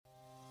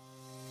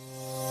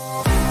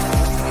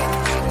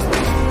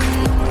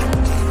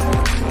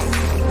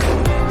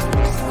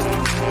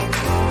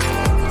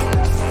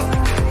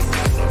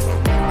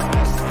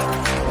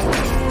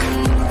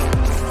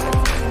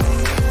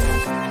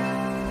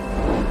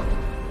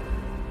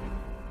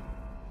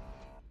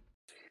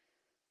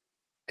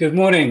Good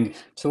morning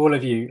to all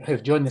of you who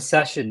have joined the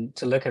session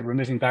to look at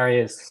removing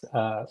barriers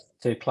to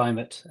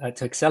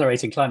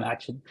accelerating climate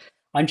action.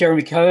 I'm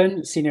Jeremy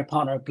Cohen, Senior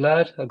Partner at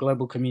Blurred, a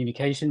global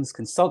communications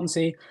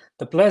consultancy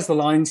that blurs the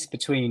lines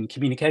between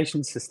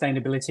communications,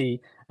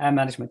 sustainability, and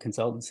management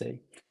consultancy,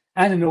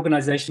 and an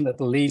organization that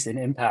believes in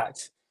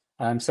impact.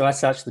 So as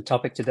such, the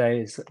topic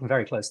today is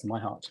very close to my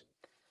heart.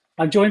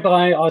 I'm joined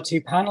by our two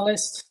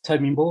panelists,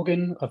 Toby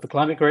Morgan of the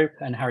Climate Group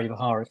and Harry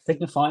Vahar of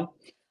Signify.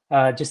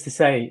 Just to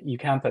say, you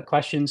can put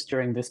questions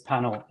during this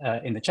panel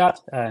in the chat,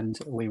 and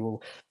we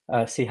will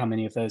see how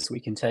many of those we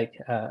can take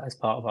as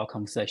part of our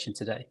conversation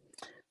today.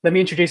 Let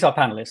me introduce our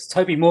panelists.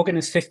 Toby Morgan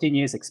has 15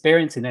 years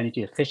experience in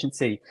energy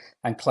efficiency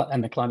and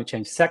the climate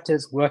change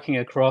sectors, working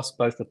across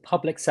both the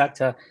public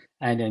sector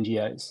and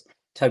NGOs.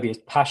 Toby is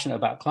passionate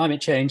about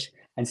climate change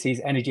and sees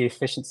energy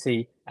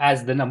efficiency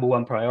as the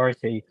 #1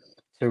 priority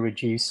to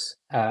reduce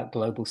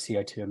global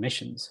CO2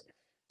 emissions.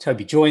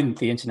 Toby joined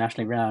the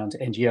internationally renowned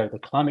NGO, the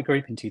Climate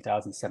Group, in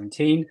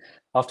 2017,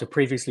 after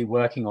previously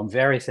working on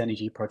various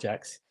energy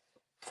projects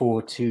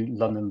for 2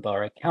 London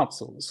Borough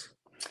Councils.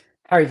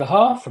 Harry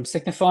Vahar from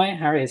Signify.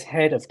 Harry is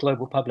Head of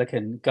Global Public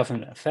and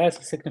Government Affairs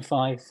for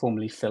Signify,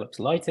 formerly Philips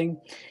Lighting.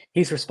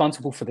 He's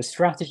responsible for the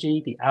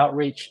strategy, the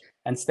outreach,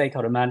 and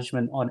stakeholder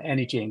management on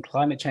energy and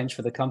climate change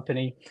for the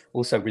company,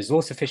 also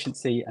resource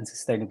efficiency and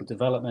sustainable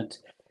development,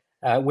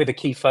 with a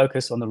key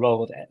focus on the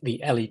role of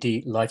the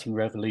LED lighting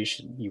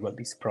revolution. You won't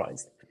be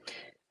surprised.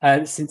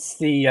 Since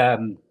the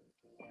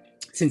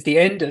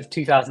end of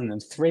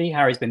 2003,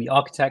 Harry's been the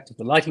architect of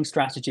the lighting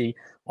strategy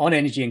on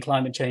energy and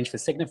climate change for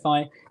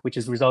Signify, which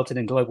has resulted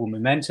in global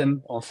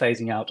momentum on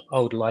phasing out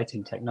old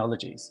lighting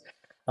technologies.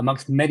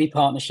 Amongst many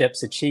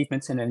partnerships,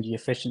 achievements in energy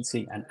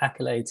efficiency, and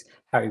accolades,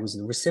 Harry was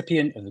the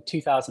recipient of the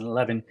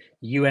 2011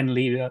 UN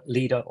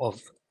Leader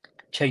of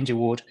Change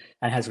Award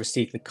and has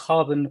received the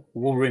Carbon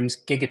War Room's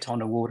Gigaton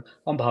Award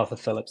on behalf of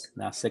Philips,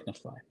 now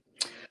Signify.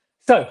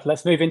 So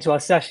let's move into our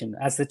session.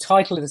 As the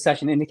title of the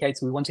session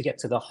indicates, we want to get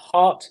to the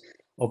heart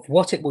of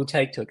what it will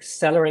take to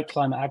accelerate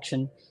climate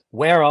action,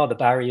 where are the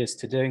barriers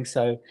to doing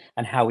so,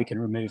 and how we can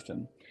remove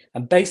them.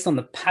 And based on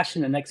the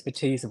passion and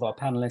expertise of our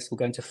panelists, we're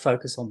going to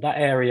focus on that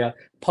area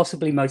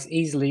possibly most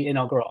easily in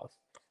our grasp,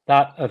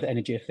 that of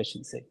energy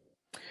efficiency.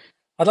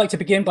 I'd like to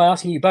begin by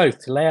asking you both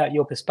to lay out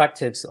your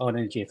perspectives on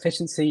energy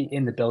efficiency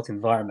in the built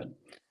environment.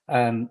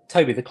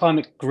 Toby, the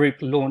Climate Group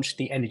launched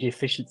the Energy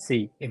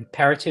Efficiency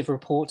Imperative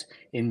Report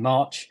in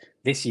March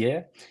this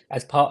year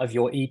as part of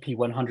your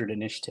EP100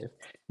 initiative.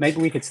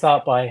 Maybe we could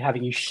start by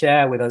having you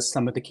share with us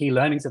some of the key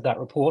learnings of that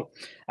report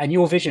and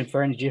your vision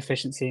for energy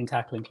efficiency in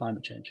tackling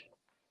climate change.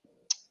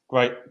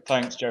 Great,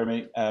 thanks,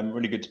 Jeremy.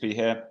 Really good to be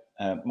here.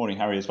 Morning,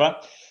 Harry, as well,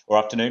 or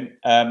afternoon.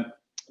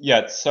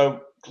 Yeah,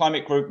 so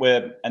Climate Group,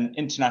 we're an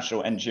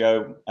international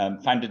NGO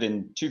founded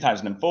in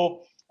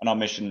 2004, and our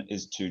mission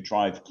is to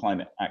drive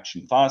climate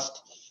action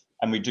fast.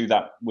 And we do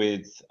that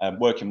with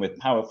working with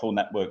powerful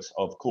networks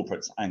of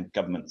corporates and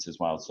governments as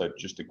well. So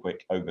just a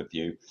quick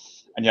overview.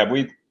 And yeah,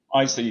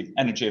 I see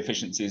energy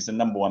efficiency as the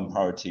 #1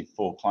 priority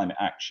for climate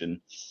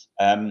action.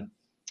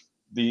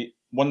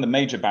 One of the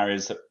major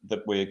barriers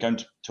that we're going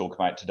to talk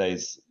about today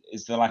is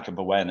the lack of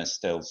awareness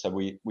still. So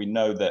we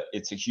know that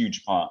it's a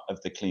huge part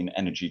of the clean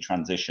energy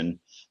transition,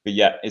 but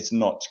yet it's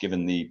not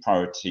given the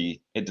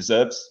priority it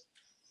deserves.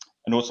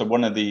 And also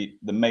one of the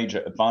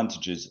major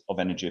advantages of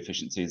energy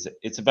efficiency is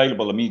it's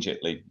available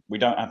immediately. We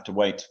don't have to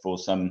wait for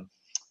some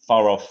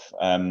far off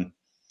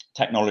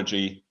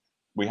technology.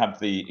 We have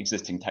the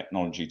existing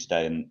technology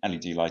today, and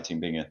LED lighting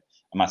being a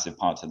massive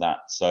part of that.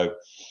 So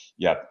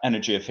yeah,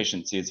 energy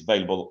efficiency is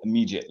available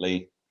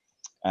immediately.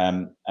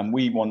 And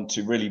we want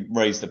to really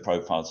raise the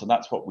profile. So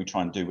that's what we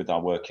try and do with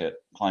our work at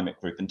Climate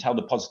Group and tell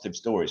the positive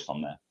stories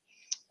from there.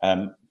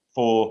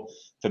 For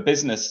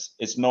business,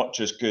 it's not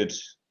just good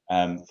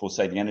for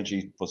saving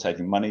energy, for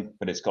saving money,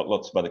 but it's got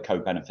lots of other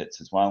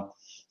co-benefits as well.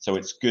 So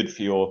it's good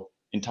for your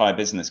entire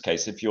business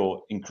case. If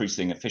you're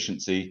increasing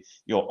efficiency,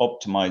 you're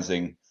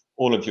optimizing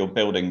all of your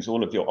buildings,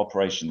 all of your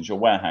operations, your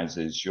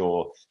warehouses,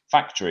 your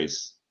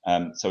factories.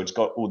 So it's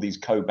got all these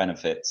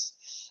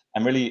co-benefits,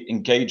 and really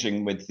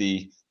engaging with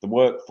the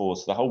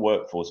workforce, the whole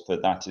workforce for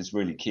that is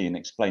really key in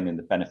explaining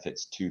the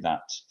benefits to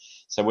that.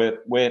 So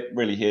we're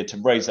really here to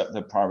raise up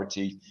the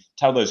priority,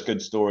 tell those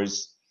good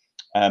stories.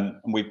 And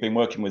we've been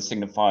working with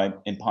Signify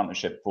in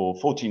partnership for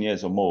 14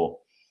 years or more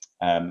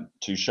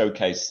to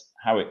showcase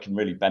how it can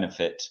really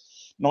benefit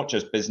not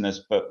just business,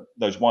 but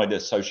those wider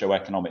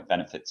socio-economic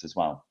benefits as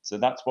well. So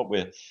that's what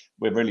we're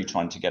really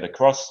trying to get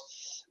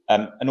across,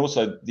 and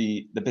also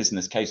the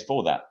business case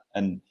for that.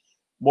 And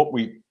what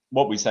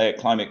we say at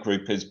Climate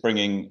Group is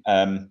bringing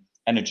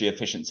energy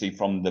efficiency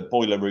from the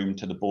boiler room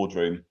to the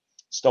boardroom.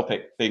 Stop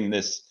it being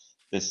this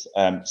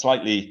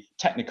slightly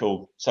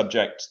technical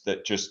subject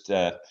that just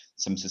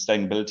some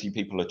sustainability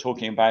people are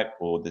talking about,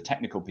 or the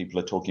technical people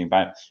are talking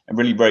about, and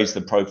really raise the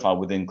profile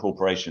within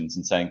corporations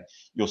and saying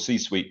your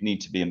C-suite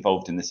need to be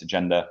involved in this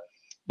agenda.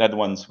 They're the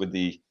ones with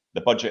the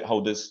budget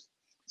holders.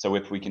 So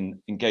if we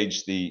can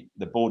engage the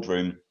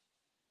boardroom,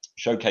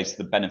 showcase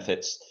the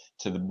benefits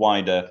to the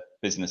wider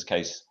business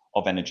case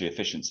of energy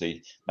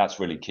efficiency, that's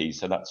really key.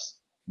 So that's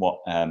what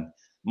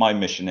my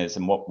mission is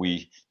and what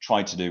we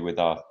try to do with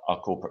our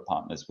corporate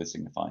partners with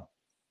Signify.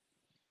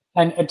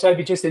 And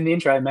Toby, just in the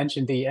intro, I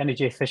mentioned the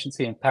energy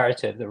efficiency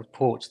imperative, the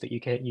report that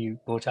you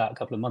brought out a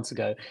couple of months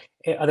ago.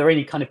 Are there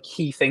any kind of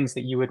key things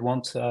that you would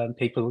want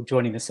people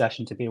joining the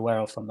session to be aware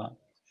of from that?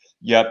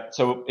 Yeah,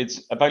 so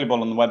it's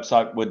available on the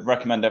website. Would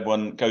recommend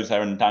everyone goes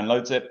there and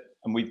downloads it.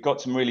 And we've got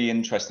some really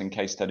interesting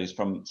case studies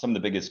from some of the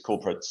biggest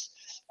corporates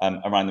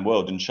around the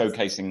world and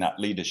showcasing that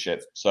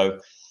leadership. So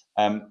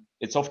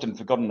it's often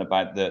forgotten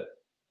about that.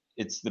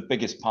 It's the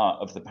biggest part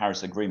of the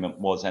Paris Agreement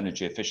was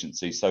energy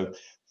efficiency. So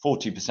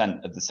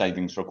 40% of the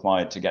savings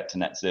required to get to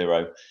net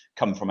zero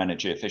come from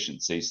energy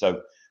efficiency.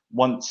 So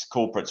once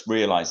corporates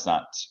realize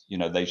that, you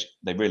know,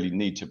 they really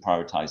need to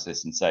prioritize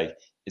this and say,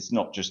 it's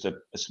not just a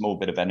small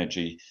bit of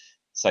energy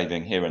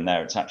saving here and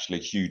there. It's actually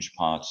a huge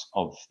part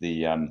of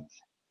the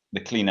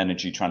clean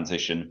energy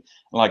transition.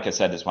 Like I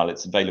said as well,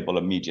 it's available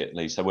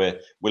immediately. So we're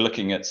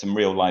looking at some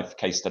real life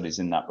case studies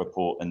in that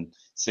report and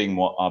seeing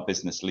what our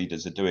business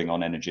leaders are doing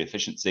on energy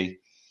efficiency.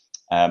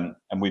 And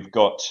we've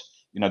got,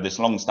 you know, this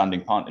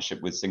long-standing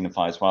partnership with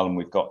Signify as well, and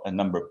we've got a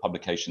number of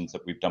publications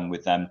that we've done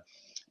with them,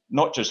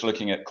 not just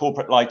looking at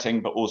corporate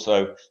lighting, but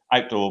also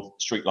outdoor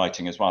street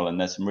lighting as well. And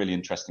there's some really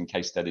interesting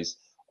case studies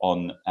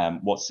on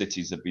what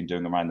cities have been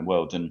doing around the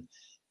world. And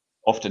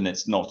often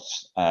it's not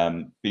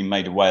being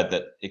made aware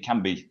that it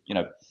can be, you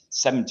know,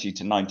 70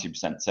 to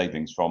 90%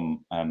 savings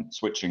from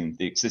switching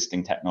the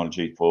existing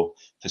technology for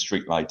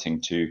street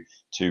lighting to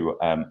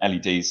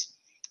LEDs.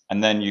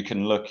 And then you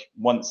can look,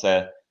 once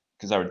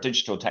because they're a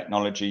digital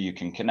technology, you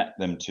can connect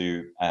them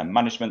to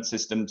management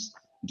systems,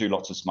 do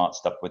lots of smart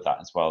stuff with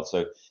that as well.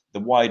 So the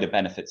wider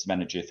benefits of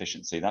energy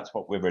efficiency, that's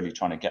what we're really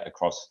trying to get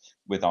across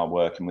with our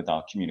work and with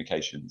our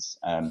communications.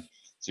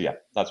 So yeah,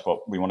 that's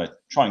what we want to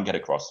try and get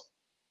across.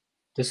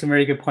 There's some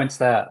really good points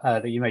there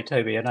that you made,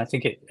 Toby. And I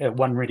think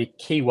one really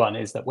key one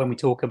is that when we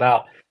talk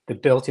about the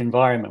built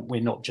environment,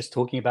 we're not just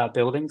talking about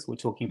buildings, we're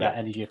talking about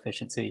energy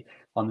efficiency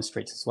on the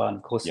streets as well. And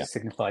of course,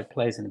 Signify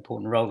plays an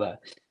important role there.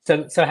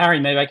 So Harry,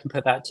 maybe I can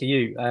put that to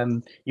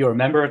you. You're a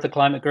member of the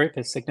climate group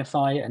at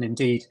Signify, and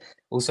indeed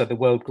also the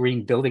World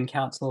Green Building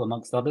Council,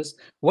 amongst others.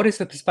 What is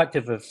the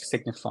perspective of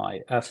Signify?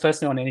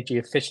 Firstly, on energy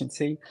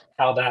efficiency,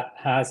 how that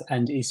has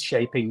and is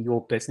shaping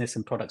your business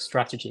and product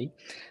strategy.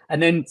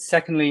 And then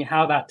secondly,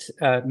 how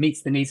that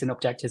meets the needs and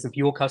objectives of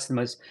your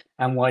customers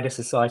and wider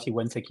society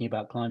when thinking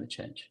about climate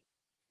change.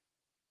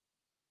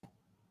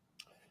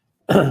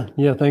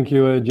 Yeah, thank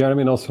you,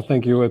 Jeremy, and also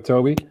thank you,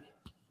 Toby.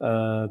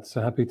 So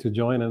happy to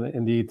join, and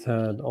indeed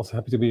also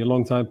happy to be a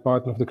long-time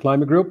partner of the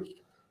Climate Group.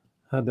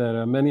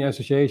 There are many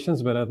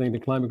associations, but I think the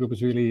Climate Group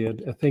is really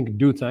a think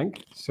do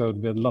tank. So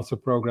there are lots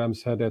of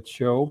programs that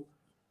show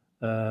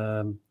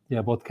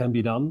what can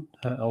be done,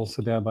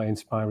 also thereby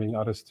inspiring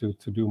others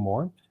to do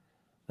more.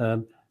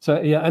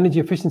 So yeah,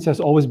 energy efficiency has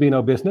always been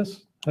our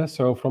business.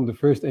 So from the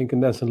first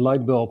incandescent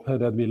light bulb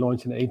that we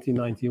launched in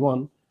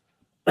 1891,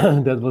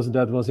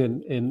 that was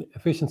in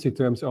efficiency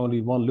terms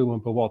only 1 lumen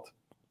per watt.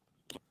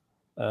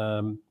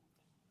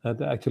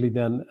 Actually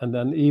then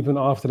even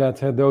after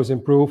that, those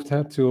improved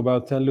to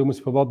about 10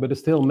 lumens per watt, but it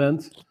still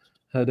meant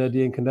that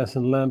the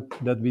incandescent lamp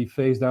that we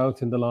phased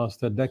out in the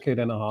last decade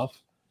and a half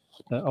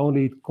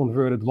only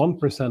converted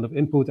 1% of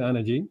input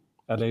energy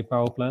at a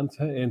power plant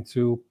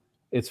into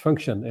its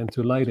function,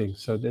 into lighting.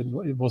 So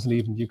it wasn't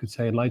even, you could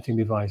say, a lighting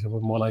device, it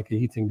was more like a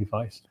heating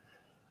device.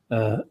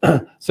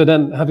 So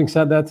then, having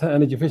said that,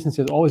 energy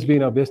efficiency has always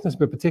been our business,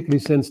 but particularly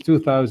since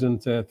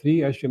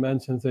 2003, as you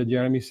mentioned,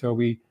 Jeremy. So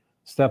we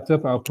stepped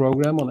up our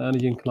program on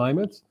energy and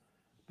climate,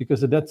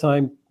 because at that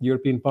time, the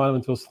European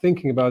Parliament was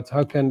thinking about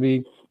how can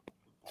we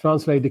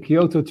translate the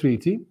Kyoto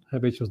Treaty,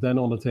 which was then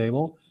on the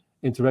table,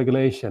 into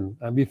regulation.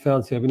 And we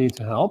felt we need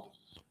to help.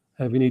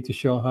 We need to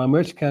show how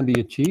much can be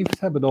achieved,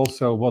 but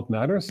also what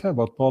matters,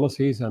 what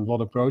policies and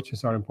what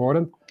approaches are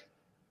important.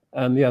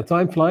 And yeah,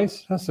 time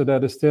flies, so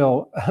that is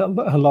still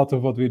a lot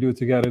of what we do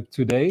together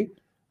today,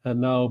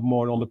 and now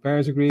more on the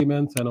Paris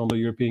Agreement and on the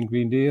European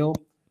Green Deal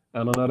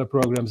and on other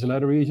programs in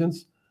other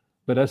regions.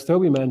 But as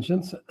Toby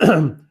mentioned,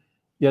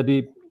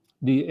 the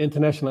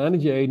International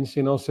Energy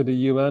Agency and also the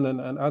UN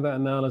and other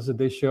analyses,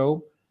 they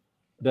show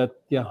that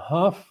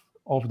half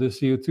of the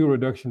CO2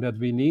 reduction that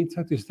we need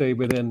to stay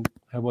within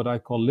what I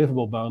call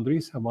livable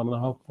boundaries,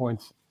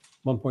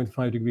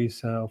 1.5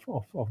 degrees of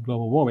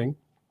global warming,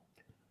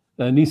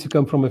 needs to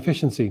come from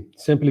efficiency,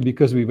 simply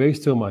because we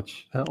waste too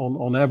much.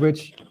 On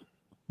average,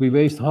 we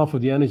waste half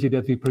of the energy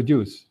that we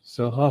produce.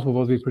 So half of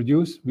what we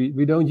produce,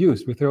 we don't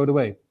use, we throw it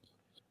away.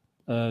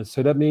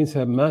 So that means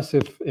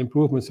massive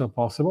improvements are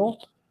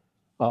possible.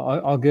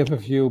 I'll give a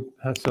few,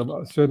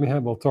 so certainly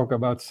we'll talk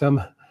about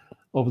some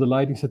of the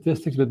lighting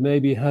statistics, but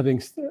maybe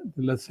having,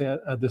 let's say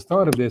at the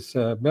start of this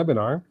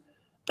webinar,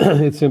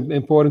 it's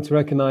important to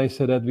recognize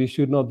that we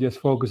should not just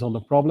focus on the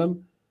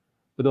problem,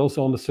 but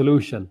also on the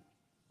solution.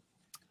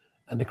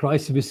 And the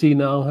crisis we see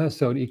now,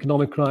 so the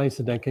economic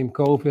crisis, then came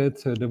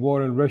COVID, the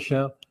war in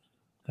Russia.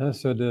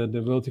 So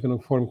the World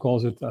Economic Forum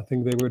calls it, I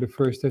think they were the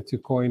first to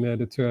coin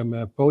the term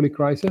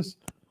polycrisis.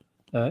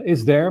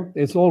 is there.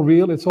 It's all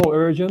real. It's all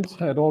urgent.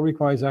 It all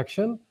requires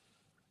action.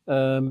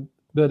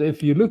 But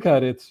if you look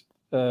at it,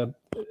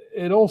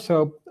 it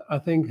also, I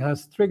think,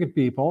 has triggered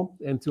people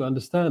into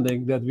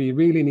understanding that we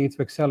really need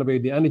to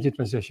accelerate the energy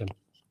transition.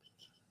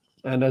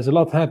 And there's a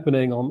lot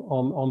happening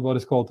on what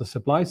is called the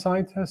supply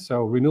side.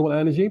 So renewable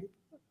energy,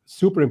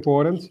 super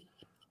important.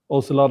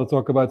 Also a lot of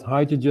talk about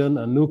hydrogen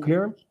and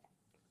nuclear,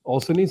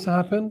 also needs to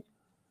happen.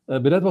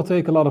 But that will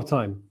take a lot of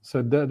time.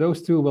 So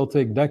those two will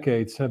take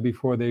decades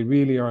before they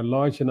really are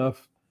large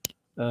enough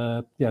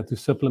to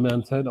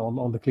supplement it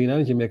on the clean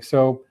energy mix.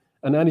 So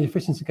and energy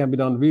efficiency can be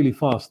done really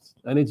fast,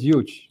 and it's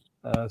huge.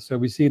 So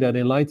we see that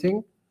in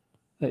lighting,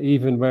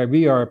 even where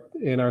we are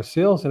in our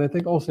sales, and I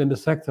think also in the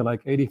sector,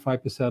 like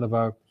 85% of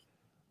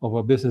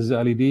our business is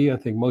LED. I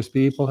think most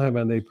people have,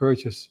 when they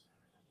purchase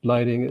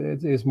lighting,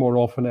 it is more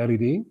often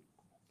LED.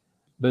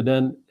 But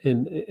then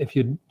if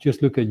you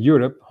just look at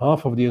Europe,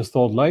 half of the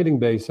installed lighting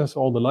bases,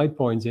 all the light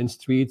points in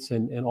streets,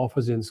 in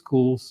offices, in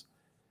schools,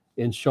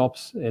 in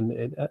shops,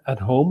 at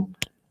home,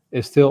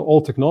 is still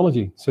all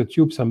technology, so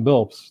tubes and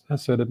bulbs.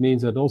 So that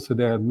means that also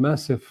there are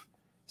massive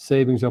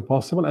savings are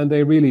possible, and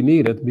they really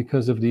need it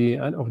because of the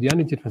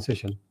energy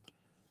transition.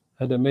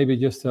 And then maybe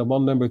just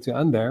one number to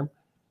end there.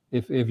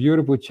 If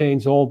Europe would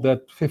change all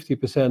that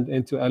 50%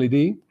 into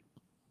LED,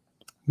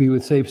 we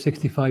would save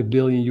 65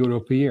 billion euro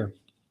per year.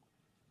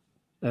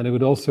 And it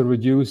would also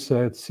reduce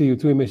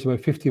CO2 emissions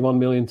by 51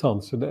 million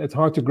tons. So it's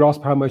hard to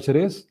grasp how much it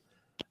is,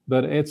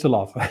 but it's a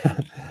lot.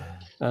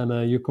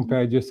 And you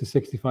compare it just to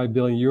 65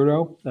 billion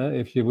euro.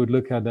 If you would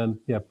look at then,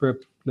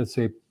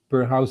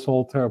 per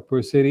household or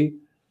per city,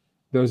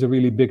 those are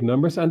really big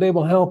numbers. And they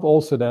will help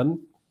also then,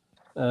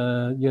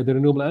 the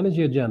renewable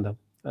energy agenda.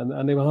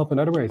 And they will help in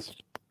other ways.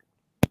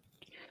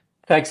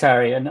 Thanks,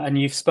 Harry. And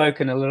you've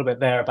spoken a little bit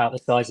there about the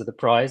size of the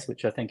prize,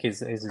 which I think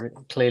is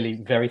clearly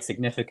very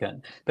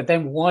significant. But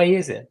then why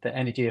is it that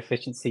energy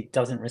efficiency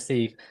doesn't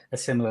receive a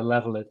similar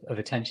level of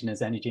attention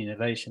as energy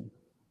innovation?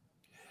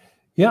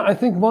 Yeah, I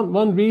think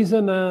one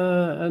reason,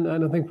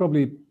 and I think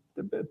probably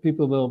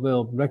people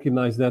will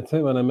recognize that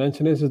when I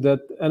mention this, is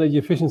that energy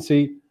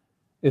efficiency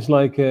is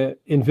like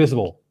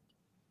invisible.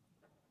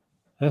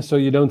 So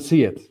you don't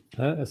see it.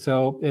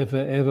 So if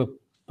a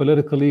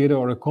political leader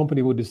or a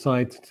company would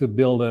decide to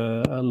build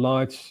a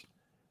large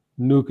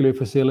nuclear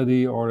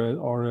facility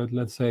or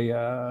let's say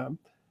a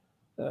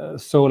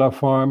solar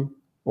farm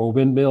or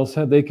windmills,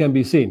 they can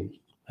be seen.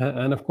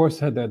 And of course,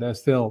 there's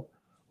still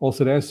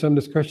also there's some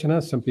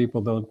discussion. Some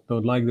people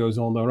don't like those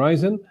on the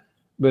horizon,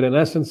 but in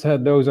essence,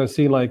 those are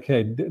seen like,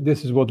 hey,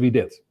 this is what we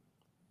did.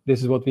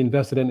 This is what we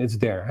invested in. It's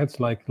there. It's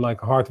like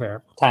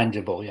hardware.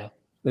 Tangible, yeah.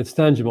 It's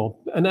tangible.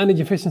 And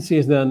energy efficiency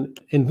is then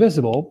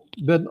invisible.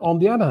 But on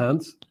the other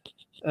hand,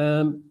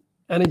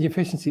 energy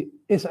efficiency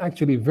is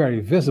actually very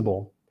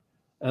visible.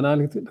 And I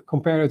like to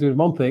compare it with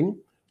one thing.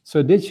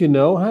 So did you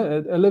know,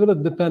 a little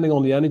bit depending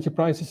on the energy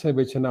prices,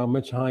 which are now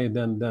much higher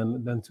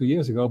than 2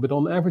 years ago, but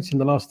on average in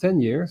the last 10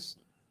 years,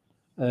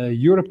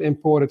 Europe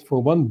imported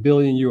for 1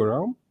 billion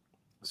euro,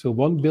 so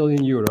 1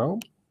 billion euro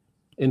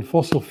in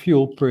fossil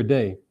fuel per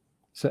day.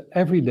 So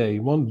every day,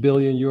 1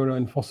 billion euro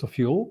in fossil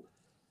fuel.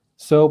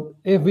 So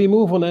if we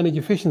move on energy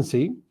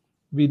efficiency,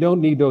 we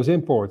don't need those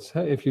imports.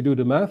 If you do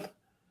the math,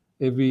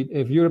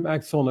 if Europe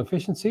acts on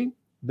efficiency,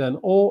 then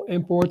all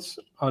imports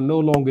are no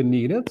longer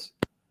needed.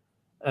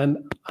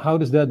 And how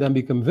does that then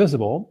become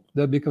visible?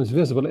 That becomes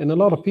visible in a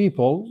lot of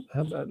people,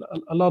 have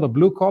a lot of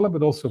blue collar,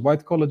 but also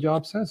white collar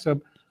jobs. So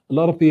a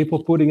lot of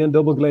people putting in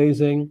double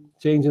glazing,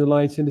 changing the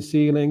lights in the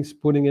ceilings,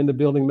 putting in the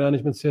building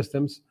management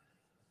systems.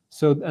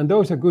 So, and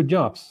those are good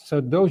jobs.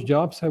 So those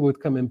jobs would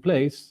come in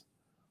place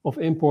of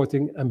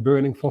importing and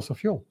burning fossil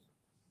fuel.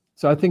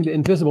 So I think the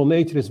invisible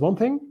nature is one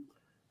thing.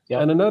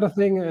 Yeah. And another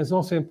thing is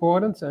also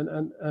important,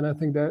 and I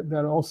think that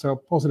there are also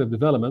positive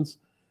developments,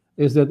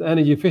 is that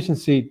energy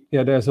efficiency,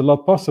 there's a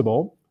lot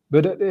possible,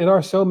 but there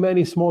are so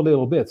many small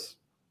little bits.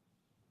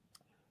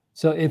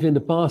 So if in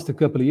the past, a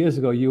couple of years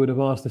ago, you would have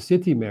asked the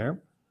city mayor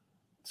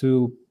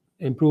to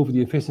improve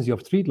the efficiency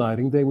of street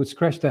lighting, they would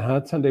scratch their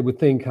heads and they would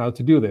think how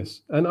to do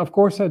this. And of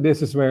course,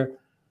 this is where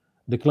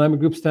the climate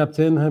group stepped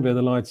in with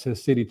a large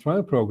city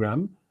trial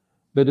program.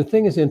 But the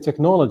thing is in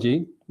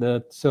technology,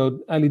 so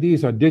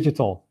LEDs are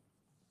digital,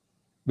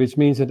 which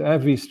means that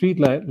every street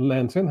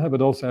lantern,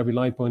 but also every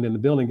light point in the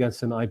building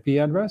gets an IP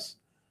address,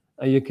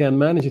 and you can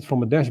manage it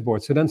from a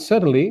dashboard. So then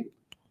suddenly,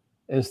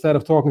 instead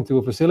of talking to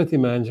a facility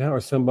manager or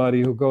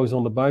somebody who goes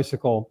on the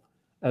bicycle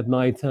at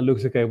night and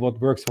looks, okay, what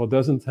works, what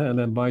doesn't, and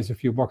then buys a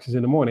few boxes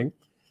in the morning,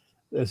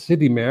 the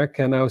city mayor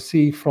can now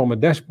see from a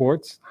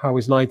dashboard how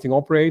his lighting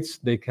operates.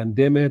 They can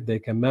dim it, they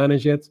can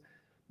manage it,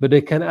 but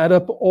they can add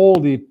up all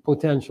the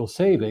potential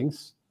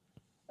savings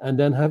and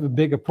then have a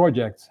bigger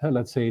project,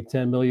 let's say a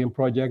 10 million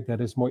project that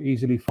is more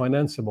easily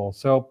financeable.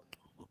 So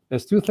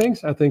there's two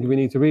things. I think we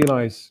need to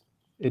realize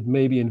it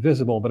may be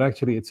invisible, but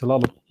actually it's a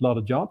lot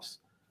of jobs.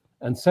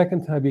 And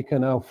second, we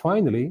can now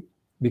finally,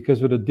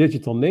 because of the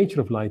digital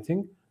nature of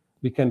lighting,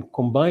 we can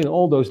combine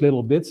all those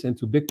little bits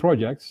into big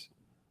projects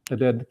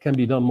that can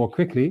be done more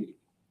quickly.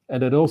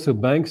 and that also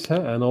banks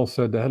and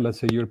also the, let's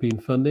say, European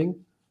funding,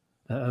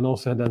 and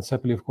also then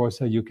separately, of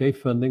course, UK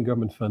funding,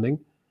 government funding,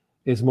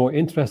 is more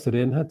interested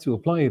in to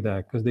apply it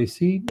there because they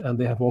see and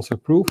they have also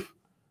proof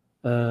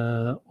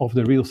of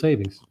the real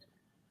savings.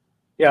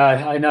 Yeah,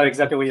 I know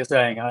exactly what you're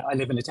saying. I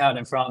live in a town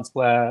in France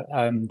where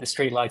the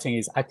street lighting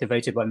is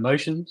activated by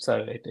motion, so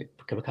it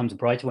becomes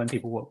brighter when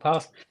people walk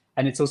past.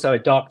 And it's also a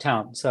dark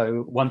town,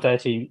 so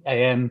 1:30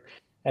 a.m.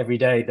 every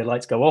day the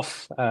lights go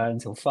off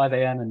until 5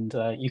 a.m.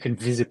 and you can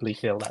visibly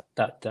feel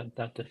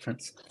that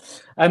difference.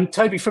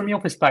 Toby, from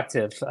your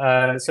perspective,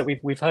 so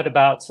we've heard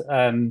about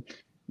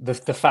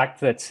the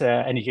fact that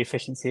energy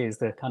efficiency is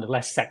the kind of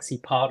less sexy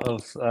part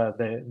of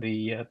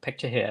the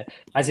picture here.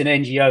 As an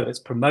NGO that's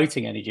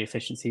promoting energy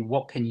efficiency,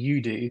 what can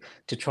you do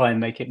to try and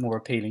make it more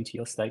appealing to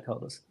your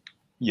stakeholders?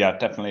 Yeah,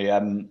 definitely.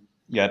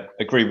 Yeah,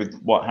 agree with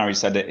what Harry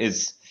said.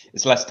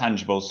 It's less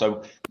tangible.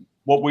 So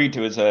what we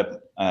do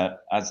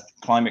as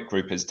Climate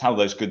Group is tell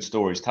those good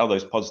stories, tell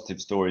those positive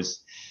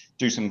stories,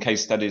 do some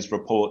case studies,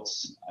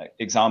 reports,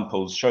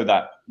 examples, show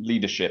that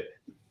leadership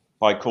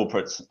by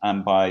corporates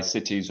and by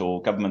cities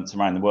or governments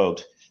around the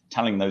world,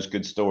 telling those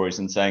good stories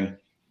and saying,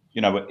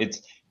 you know,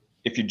 it's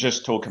if you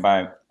just talk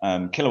about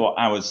kilowatt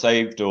hours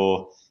saved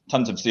or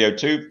tons of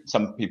CO2,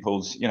 some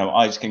people's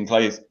eyes can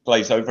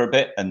glaze over a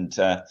bit and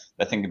they're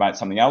thinking about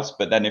something else.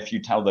 But then if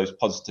you tell those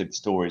positive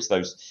stories,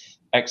 those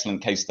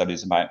excellent case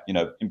studies about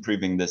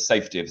improving the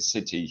safety of a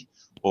city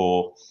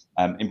or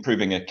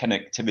improving a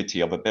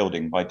connectivity of a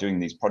building by doing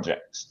these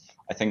projects,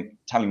 I think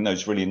telling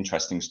those really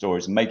interesting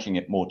stories and making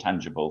it more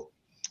tangible.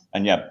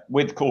 And yeah,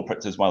 with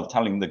corporates as well,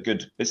 telling the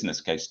good business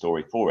case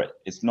story for it.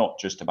 It's not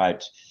just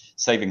about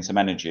saving some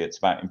energy, it's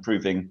about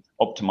improving,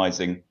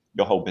 optimizing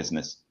your whole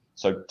business.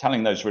 So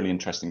telling those really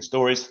interesting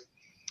stories.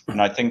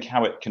 And I think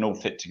how it can all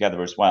fit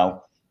together as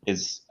well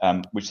is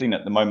we've seen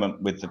at the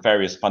moment with the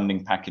various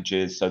funding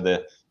packages. So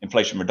the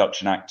Inflation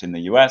Reduction Act in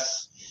the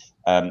US,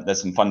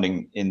 there's some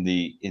funding in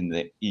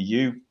the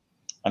EU,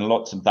 and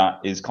lots of that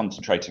is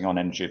concentrating on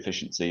energy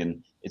efficiency.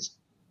 And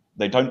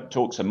they don't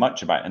talk so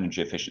much about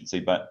energy efficiency,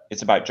 but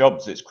it's about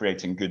jobs. It's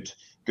creating good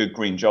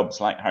green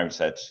jobs, like Harry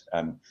said,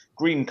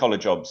 green collar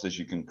jobs, as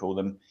you can call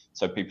them.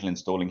 So people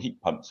installing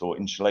heat pumps or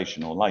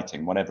insulation or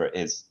lighting, whatever it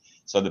is.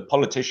 So the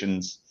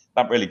politicians,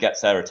 that really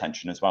gets their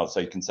attention as well.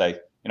 So you can say,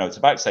 it's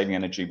about saving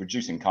energy,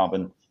 reducing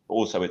carbon, but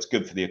also it's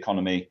good for the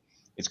economy.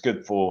 It's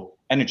good for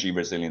energy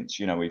resilience.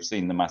 We've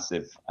seen the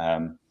massive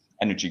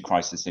energy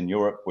crisis in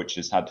Europe, which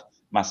has had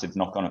massive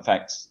knock-on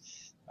effects.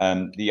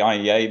 The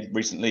IEA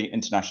recently,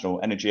 International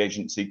Energy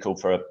Agency,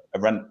 called for a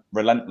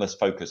relentless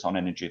focus on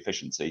energy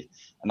efficiency.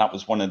 And that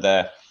was one of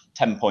their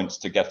 10 points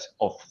to get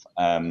off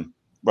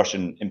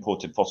Russian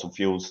imported fossil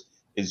fuels,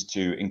 is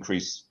to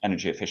increase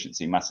energy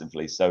efficiency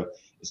massively. So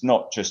it's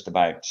not just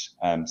about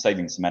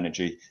saving some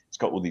energy. It's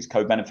got all these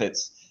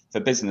co-benefits for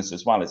business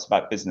as well. It's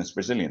about business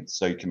resilience.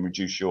 So you can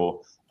reduce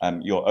your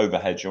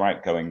overhead, your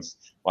outgoings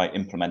by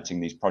implementing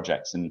these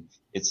projects. And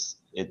it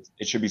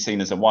should be seen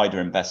as a wider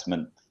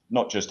investment,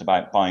 not just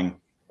about buying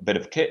a bit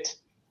of kit.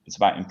 It's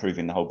about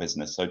improving the whole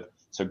business.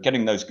 So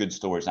getting those good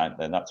stories out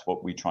there, that's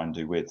what we try and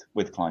do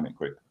with Climate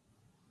Group.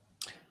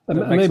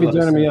 Maybe,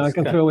 Jeremy, I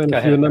can throw in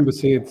a few numbers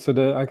here.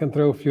 So I can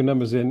throw a few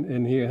numbers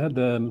in here.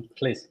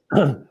 Please.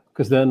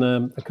 Because then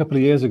a couple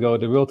of years ago,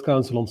 the World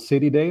Council on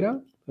City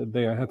Data,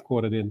 they are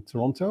headquartered in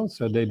Toronto.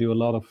 So they do a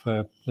lot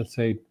of, let's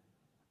say,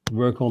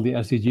 work on the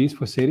SDGs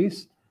for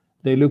cities.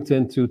 They looked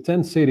into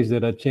 10 cities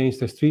that had changed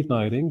their street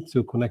lighting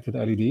to connected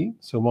LED.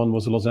 So one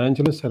was Los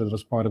Angeles, and it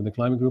was part of the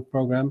Climate Group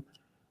program,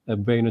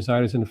 Buenos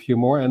Aires and a few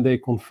more. And they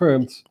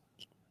confirmed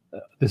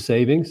the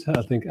savings.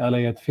 I think LA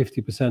had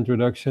 50%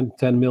 reduction,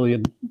 $10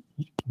 million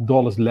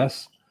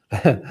less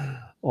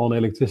on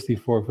electricity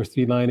for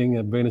street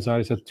lighting. Buenos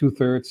Aires had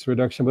 2/3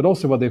 reduction. But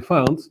also what they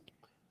found,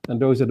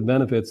 and those are the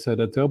benefits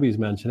that Toby is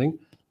mentioning,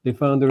 they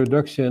found a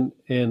reduction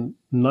in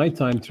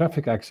nighttime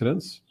traffic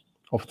accidents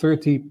of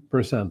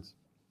 30%.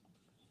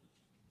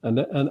 And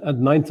at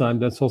nighttime,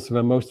 that's also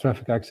when most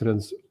traffic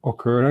accidents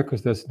occur,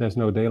 because there's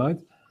no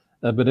daylight.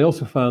 But they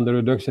also found a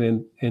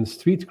reduction in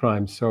street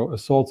crime, so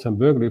assaults and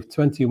burglary of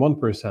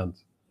 21%.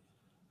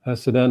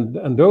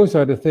 And those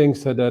are the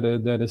things that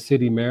a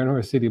city mayor or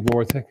a city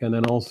board can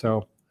then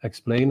also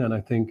explain, and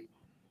I think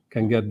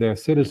can get their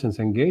citizens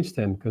engaged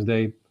in, because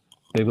they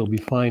will be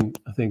fine,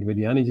 I think, with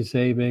the energy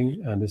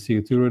saving and the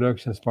CO2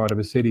 reduction as part of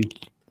a city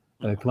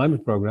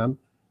climate program.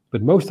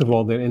 But most of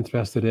all, they're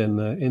interested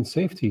in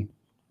safety.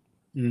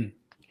 Mm.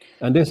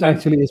 And this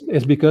actually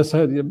is because,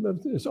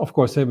 of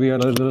course, we are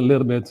a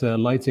little bit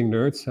lighting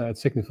nerds at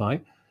Signify,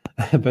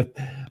 but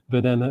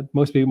then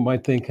most people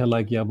might think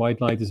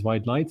white light is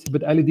white light.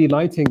 But LED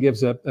lighting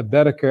gives a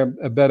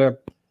better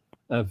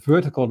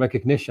vertical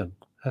recognition,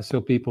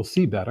 so people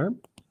see better,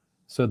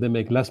 so they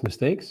make less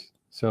mistakes,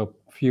 so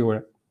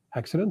fewer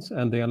accidents,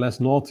 and they are less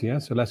naughty,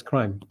 so less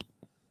crime.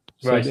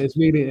 So right. It's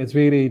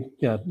really,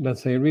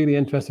 let's say, really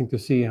interesting to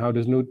see how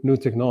this new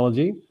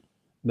technology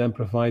then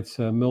provides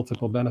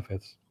multiple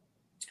benefits.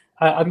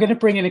 I'm going to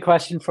bring in a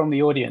question from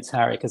the audience,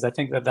 Harry, because I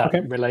think that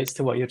Okay. relates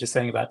to what you're just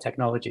saying about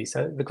technology.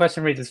 So the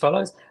question reads as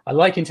follows: I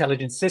like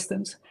intelligent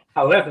systems.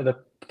 However, the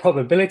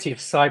probability of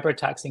cyber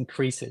attacks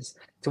increases.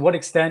 To what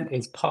extent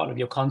is part of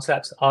your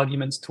concepts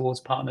arguments towards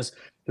partners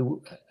who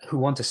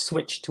want to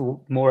switch to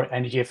more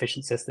energy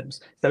efficient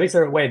systems? So is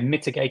there a way of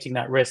mitigating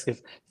that risk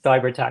of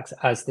cyber attacks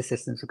as the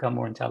systems become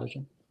more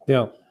intelligent?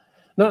 Yeah.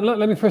 No,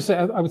 let me first say,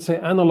 I would say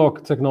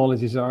analog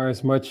technologies are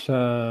as much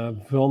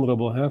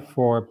vulnerable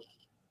for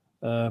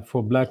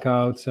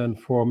blackouts and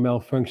for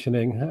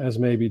malfunctioning as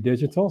maybe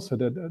digital. So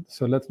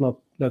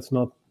let's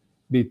not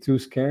be too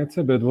scared.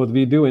 But what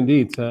we do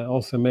indeed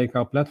also make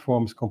our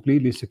platforms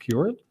completely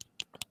secure.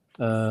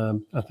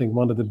 I think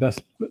one of the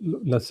best,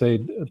 let's say,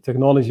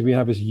 technology we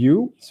have is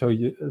Hue. So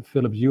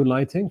Philips Hue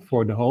lighting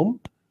for the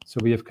home. So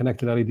we have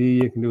connected LED.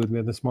 You can do it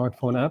with the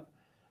smartphone app.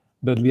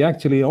 But we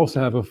actually also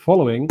have a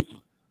following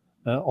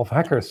of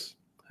hackers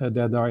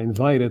that are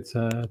invited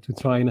to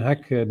try and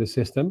hack the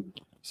system,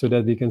 so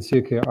that we can see,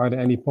 okay, are there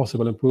any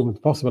possible improvements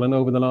possible? And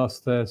over the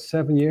last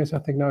 7 years, I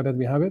think now that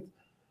we have it,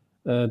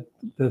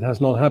 that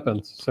has not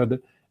happened. So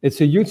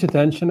it's a huge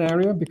attention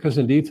area, because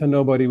indeed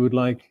nobody would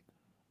like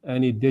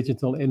any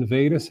digital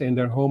invaders in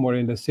their home or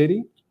in the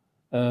city.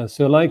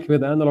 So like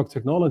with analog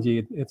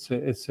technology, it's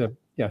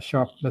a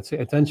sharp, let's say,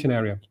 attention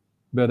area.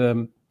 But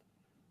a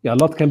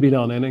lot can be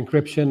done in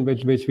encryption,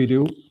 which we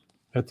do,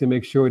 to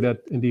make sure that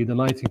indeed the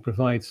lighting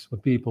provides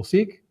what people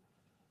seek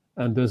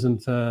and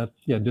doesn't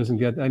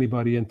get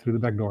anybody in through the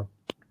back door.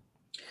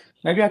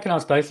 Maybe I can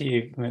ask both of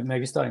you,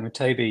 maybe starting with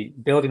Toby,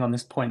 building on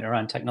this point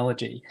around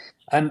technology.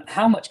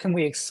 How much can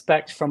we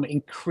expect from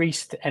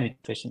increased energy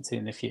efficiency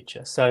in the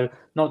future? So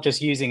not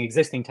just using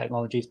existing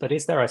technologies, but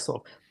is there a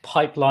sort of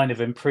pipeline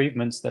of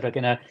improvements that are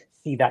going to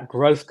see that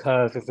growth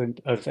curve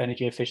of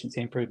energy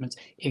efficiency improvements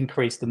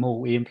increase the more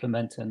we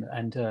implement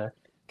and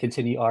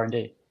continue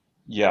R&D?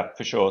 Yeah,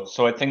 for sure.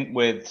 So I think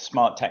with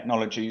smart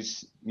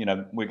technologies,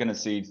 we're going to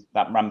see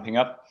that ramping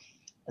up.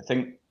 I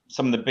think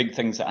some of the big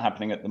things that are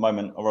happening at the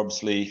moment are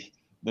obviously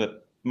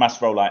the mass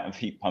rollout of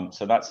heat pumps.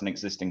 So that's an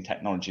existing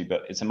technology,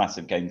 but it's a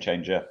massive game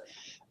changer,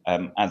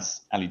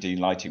 as LED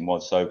lighting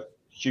was. So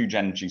huge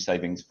energy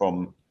savings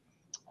from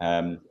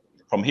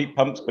heat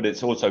pumps, but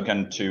it's also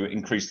going to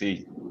increase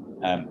the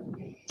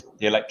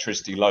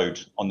electricity load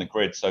on the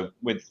grid. So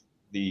with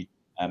the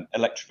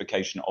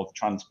electrification of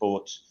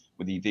transport,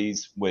 with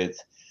EVs, with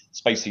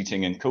space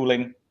heating and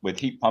cooling, with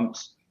heat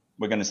pumps,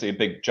 we're going to see a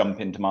big jump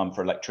in demand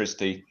for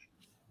electricity.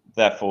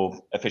 Therefore,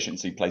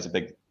 efficiency plays a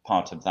big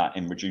part of that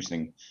in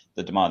reducing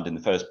the demand in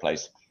the first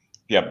place.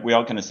 Yeah, we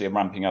are going to see a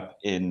ramping up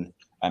in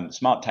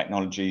smart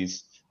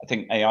technologies. I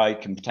think AI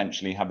can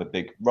potentially have a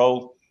big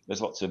role. There's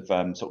lots of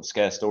sort of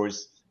scare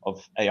stories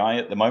of AI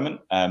at the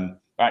moment. But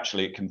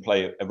actually, it can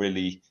play a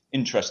really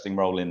interesting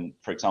role in,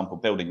 for example,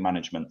 building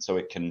management. So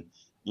it can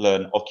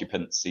learn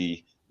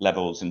occupancy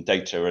levels and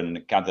data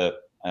and gather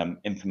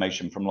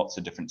information from lots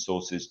of different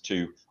sources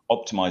to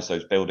optimize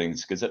those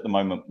buildings. Because at the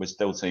moment, we're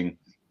still seeing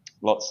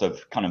lots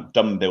of kind of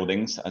dumb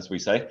buildings, as we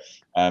say.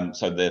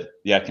 So the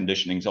air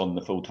conditioning's on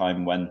the full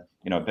time when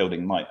a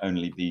building might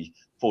only be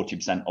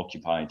 40%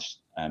 occupied,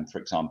 for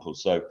example.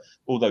 So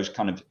all those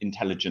kind of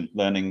intelligent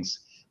learnings,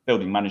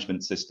 building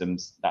management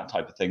systems, that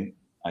type of thing,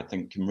 I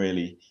think can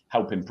really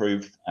help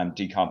improve and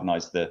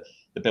decarbonize the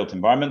built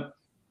environment.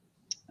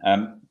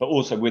 But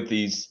also with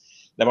these,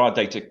 there are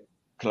data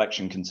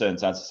collection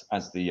concerns,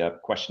 as the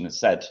question has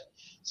said.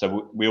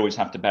 So we always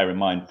have to bear in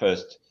mind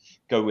first,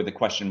 go with the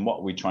question, what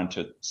are we trying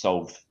to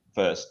solve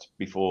first,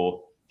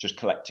 before just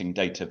collecting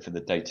data for the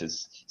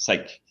data's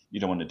sake. You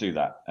don't want to do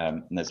that.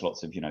 And there's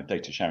lots of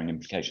data sharing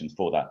implications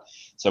for that.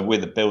 So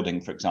with a building,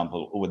 for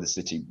example, or with a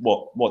city,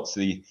 what's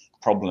the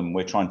problem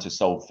we're trying to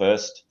solve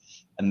first,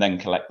 and then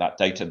collect that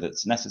data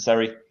that's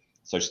necessary.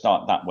 So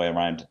start that way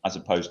around, as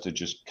opposed to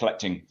just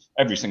collecting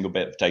every single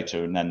bit of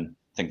data and then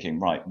thinking,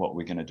 right, what are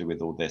we going to do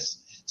with all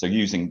this? So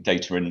using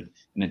data in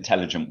an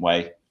intelligent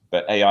way,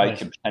 but AI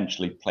can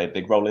potentially play a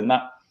big role in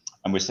that.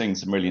 And we're seeing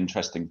some really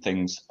interesting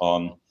things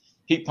on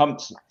heat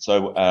pumps.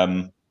 So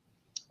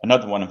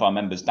another one of our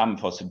members,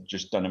 Danfoss, have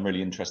just done a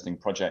really interesting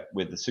project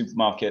with the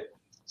supermarket.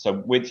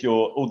 So with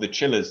all the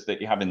chillers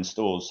that you have in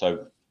stores,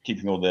 so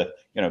keeping all the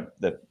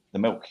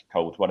milk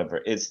cold, whatever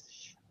it is,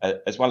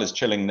 as well as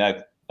chilling,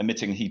 they're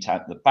emitting heat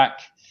out the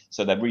back.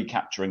 So they're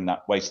recapturing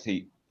that waste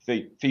heat,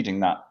 feeding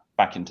that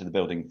back into the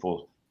building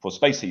for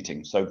space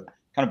heating. So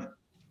kind of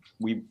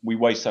we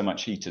waste so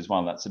much heat as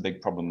well. That's a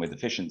big problem with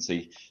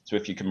efficiency. So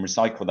if you can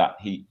recycle that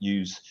heat,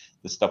 use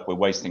the stuff we're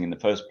wasting in the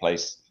first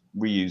place,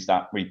 reuse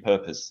that,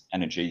 repurpose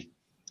energy,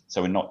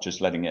 so we're not just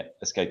letting it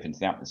escape into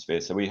the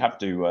atmosphere. So we have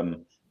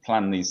to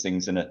plan these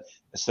things in a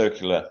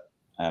circular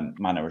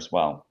manner as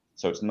well.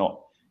 So it's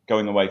not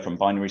going away from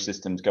binary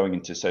systems, going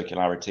into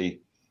circularity.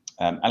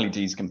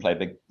 LEDs can play a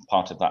big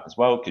part of that as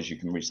well, because you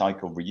can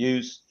recycle,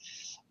 reuse.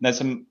 And there's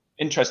some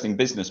interesting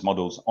business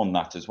models on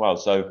that as well.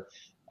 So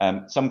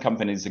some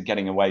companies are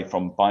getting away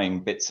from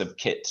buying bits of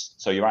kit.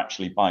 So you're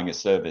actually buying a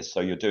service.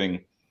 So you're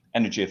doing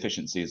energy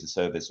efficiency as a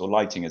service or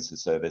lighting as a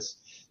service.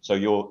 So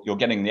you're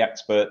getting the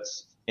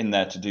experts in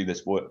there to do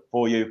this work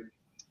for you.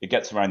 It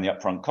gets around the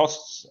upfront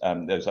costs,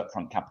 those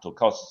upfront capital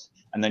costs,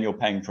 and then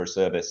you're paying for a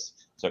service.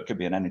 So it could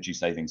be an energy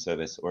saving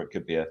service, or it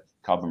could be a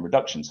carbon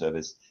reduction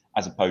service,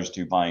 as opposed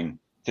to buying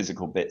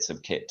physical bits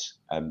of kit.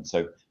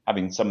 So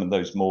having some of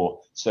those more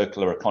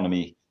circular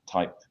economy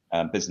type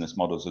business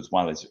models as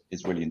well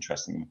is really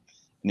interesting,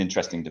 an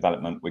interesting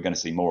development we're going to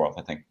see more of,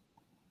 I think.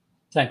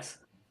 Thanks.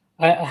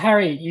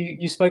 Harry,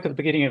 you spoke at the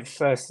beginning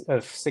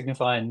of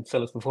Signify and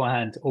Philips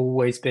beforehand,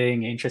 always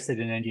being interested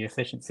in energy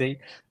efficiency.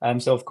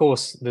 So of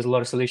course, there's a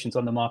lot of solutions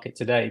on the market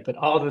today, but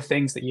are there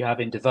things that you have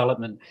in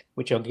development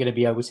which are going to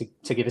be able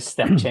to give a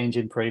step change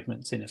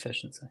improvements in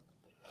efficiency?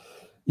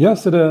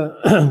 Yes,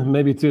 so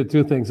maybe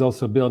two things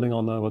also building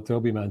on what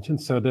Toby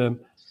mentioned. So the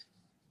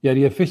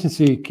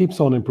efficiency keeps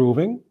on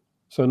improving.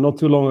 So not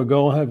too long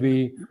ago,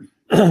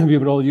 we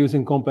were all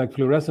using compact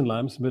fluorescent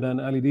lamps, but then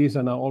LEDs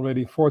are now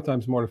already 4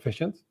 times more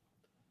efficient.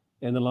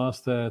 In the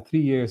last 3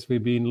 years,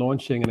 we've been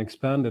launching an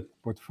expanded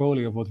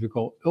portfolio of what we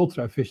call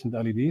ultra efficient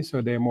LEDs.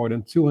 So they're more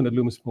than 200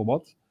 lumens per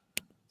watt.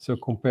 So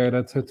compare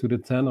that to the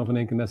 10 of an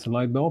incandescent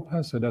light bulb.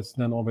 So that's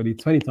then already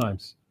 20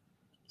 times.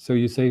 So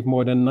you save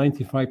more than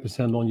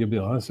 95% on your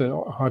bill.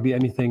 So hardly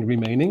anything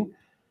remaining.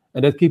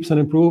 And that keeps on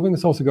improving.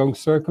 It's also going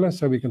circular.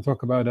 So we can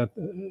talk about that,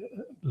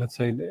 let's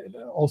say,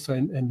 also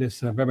in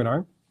this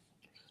webinar.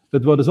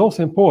 But what is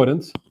also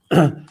important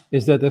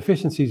is that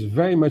efficiency is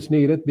very much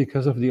needed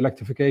because of the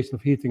electrification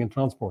of heating and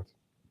transport.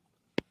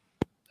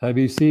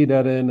 We see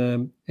that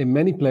in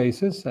many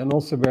places, and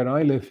also where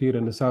I live here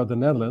in the southern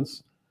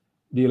Netherlands,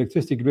 the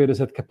electricity grid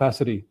is at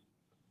capacity.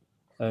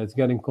 It's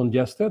getting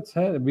congested.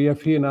 We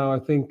have here now, I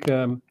think,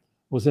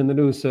 was in the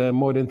news,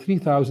 more than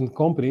 3,000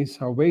 companies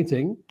are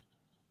waiting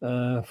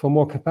for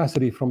more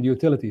capacity from the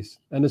utilities,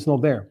 and it's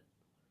not there.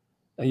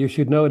 And you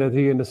should know that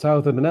here in the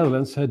south of the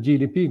Netherlands,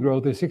 GDP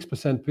growth is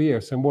 6% per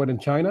year, so more than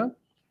China,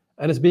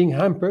 and it's being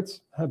hampered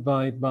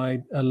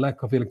by a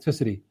lack of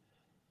electricity.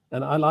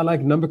 And I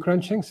like number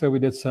crunching, so we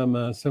did some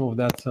of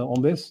that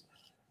on this.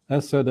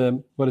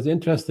 So what is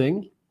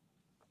interesting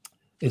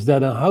is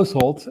that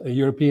a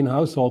European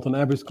household, on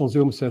average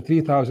consumes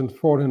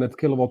 3,400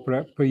 kilowatt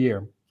per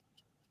year.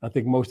 I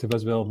think most of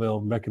us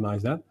will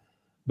recognize that.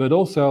 But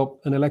also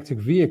an electric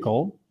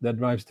vehicle that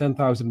drives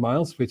 10,000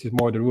 miles, which is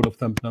more the rule of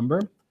thumb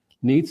number,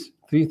 needs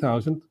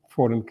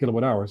 3,400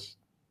 kilowatt hours.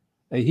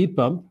 A heat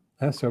pump,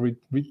 so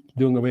we're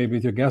doing away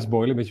with your gas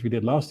boiler, which we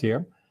did last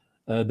year,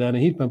 then a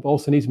heat pump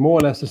also needs more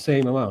or less the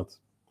same amount,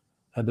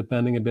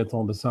 depending a bit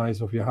on the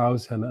size of your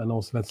house and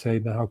also, let's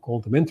say, how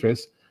cold the winter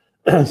is.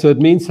 So it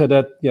means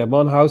that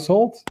one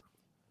household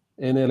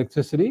in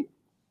electricity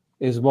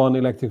is one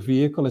electric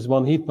vehicle, is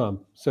one heat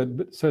pump. So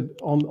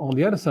on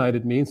the other side,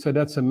 it means, so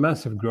that's a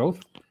massive growth.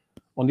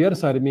 On the other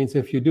side, it means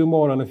if you do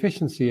more on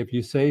efficiency, if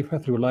you save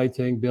through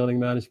lighting, building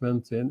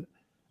management,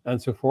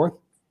 and so forth,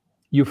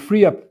 you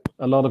free up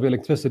a lot of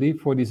electricity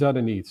for these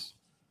other needs.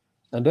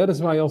 And that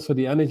is why also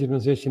the energy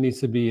transition needs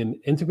to be an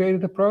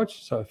integrated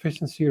approach. So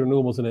efficiency,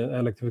 renewables, and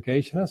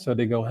electrification, so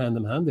they go hand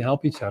in hand, they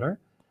help each other.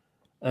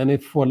 And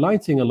if for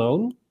lighting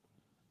alone,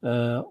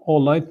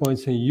 all light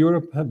points in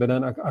Europe, but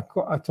then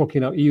I'm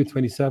talking now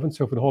EU27,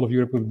 so for the whole of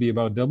Europe it would be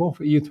about double.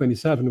 For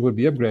EU27 it would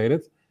be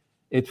upgraded.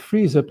 It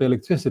frees up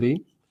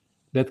electricity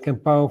that can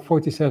power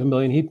 47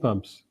 million heat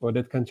pumps, or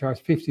that can charge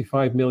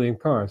 55 million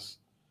cars.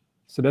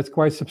 So that's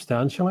quite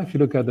substantial if you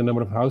look at the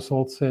number of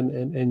households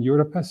in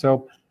Europe.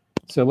 So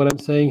what I'm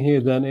saying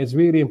here then is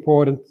really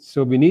important.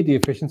 So we need the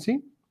efficiency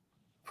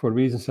for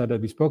reasons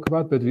that we spoke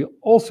about, but we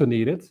also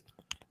need it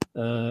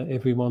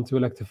if we want to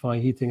electrify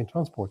heating and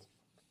transport.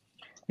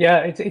 Yeah,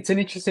 it's an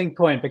interesting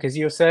point, because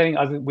you're saying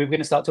we're going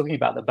to start talking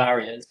about the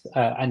barriers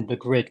and the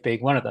grid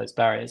being one of those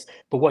barriers.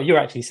 But what you're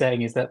actually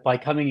saying is that by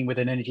coming in with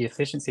an energy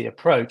efficiency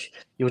approach,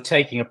 you're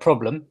taking a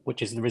problem,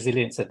 which is the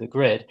resilience of the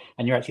grid,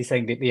 and you're actually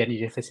saying that the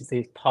energy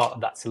efficiency is part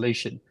of that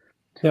solution.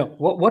 Yeah.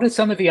 What are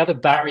some of the other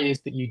barriers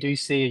that you do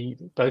see,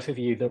 both of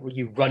you, that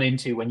you run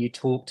into when you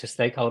talk to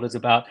stakeholders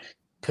about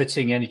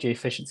putting energy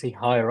efficiency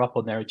higher up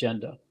on their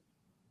agenda?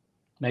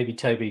 Maybe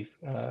Toby,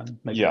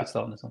 you could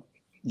start on this one.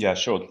 Yeah,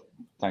 sure.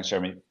 Thanks,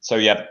 Jeremy. So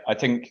yeah, I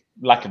think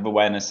lack of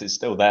awareness is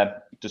still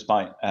there,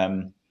 despite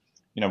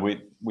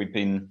we've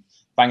been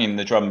banging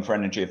the drum for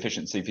energy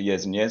efficiency for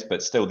years and years,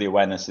 but still the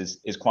awareness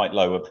is quite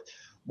low of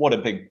what a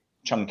big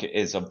chunk it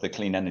is of the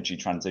clean energy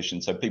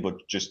transition. So people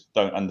just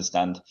don't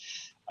understand.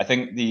 I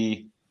think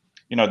the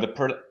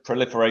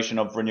proliferation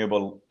of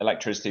renewable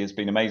electricity has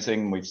been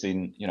amazing. We've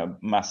seen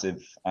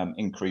massive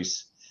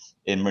increase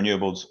in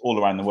renewables all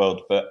around the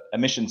world, but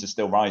emissions are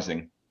still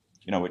rising,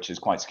 which is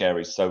quite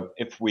scary. So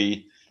if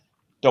we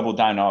double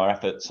down our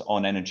efforts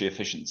on energy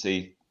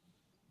efficiency,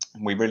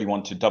 we really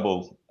want to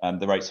double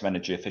the rates of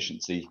energy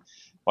efficiency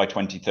by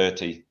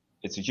 2030.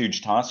 It's a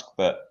huge task,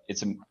 but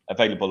it's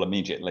available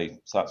immediately.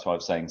 So that's what I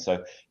was saying.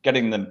 So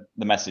getting the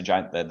message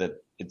out there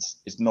that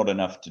it's not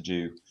enough to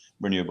do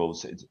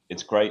renewables.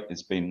 It's great.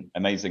 It's been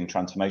amazing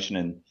transformation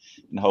in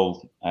the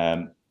whole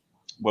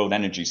world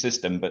energy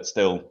system, but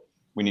still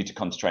we need to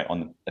concentrate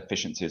on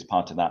efficiency as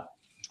part of that.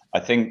 I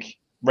think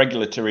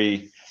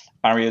regulatory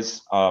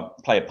barriers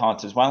play a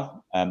part as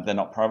well. They're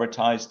not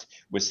prioritized.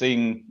 We're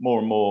seeing more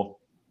and more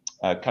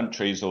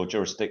countries or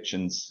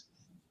jurisdictions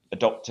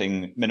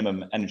adopting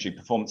minimum energy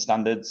performance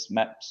standards,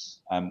 MEPS,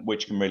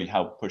 which can really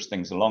help push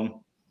things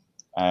along.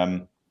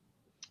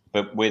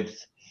 But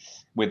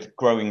with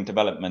growing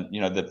development,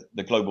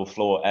 the global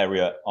floor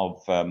area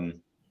of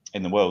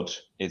in the world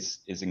is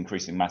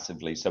increasing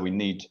massively. So we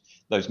need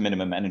those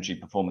minimum energy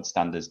performance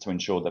standards to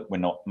ensure that we're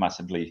not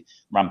massively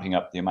ramping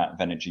up the amount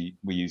of energy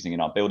we're using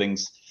in our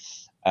buildings.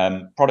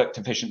 Product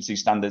efficiency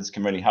standards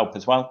can really help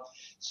as well.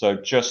 So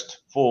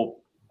just 4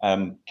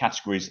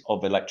 categories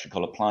of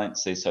electrical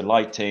appliances, so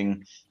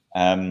lighting,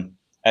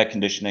 air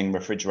conditioning,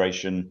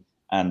 refrigeration,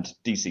 and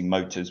DC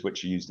motors,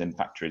 which are used in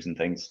factories and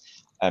things,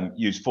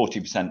 use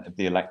 40% of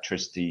the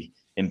electricity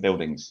in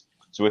buildings.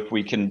 So if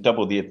we can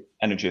double the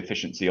energy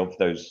efficiency of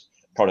those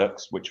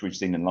products, which we've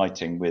seen in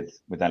lighting with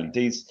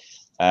LEDs,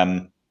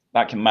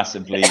 that can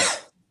massively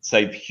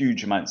save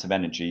huge amounts of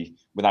energy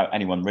without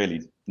anyone really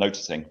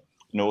noticing,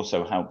 and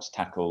also helps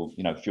tackle,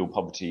 fuel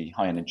poverty,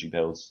 high energy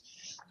bills.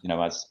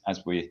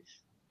 As we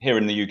here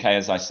in the UK,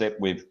 as I said,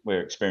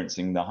 we're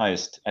experiencing the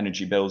highest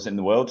energy bills in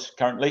the world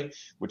currently,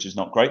 which is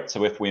not great.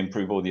 So if we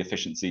improve all the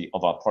efficiency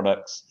of our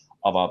products,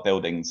 of our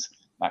buildings,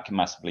 that can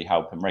massively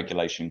help, and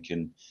regulation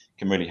can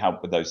really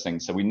help with those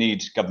things. So we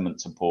need government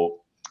support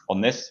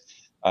on this.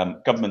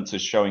 Governments are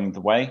showing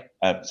the way.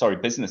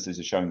 Businesses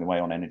are showing the way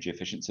on energy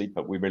efficiency,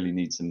 but we really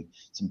need some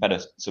better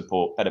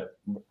support, better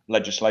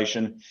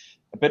legislation,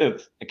 a bit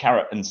of a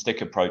carrot and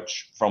stick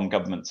approach from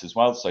governments as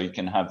well. So you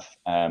can have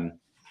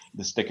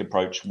the stick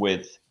approach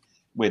with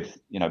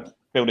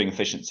building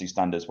efficiency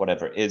standards,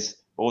 whatever it is,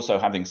 but also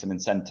having some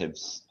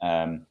incentives,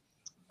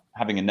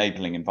 having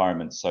enabling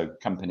environments so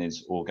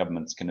companies or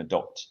governments can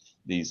adopt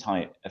these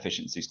high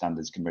efficiency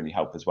standards can really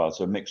help as well.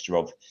 So a mixture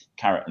of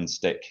carrot and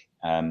stick.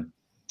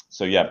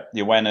 So yeah,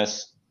 the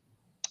awareness,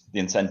 the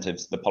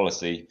incentives, the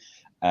policy,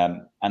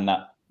 and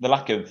that the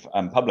lack of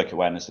public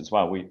awareness as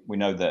well. We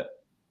know that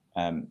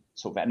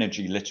sort of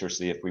energy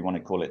literacy, if we want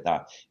to call it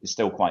that, is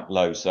still quite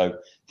low. So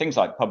things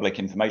like public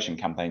information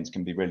campaigns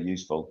can be really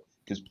useful,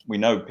 because we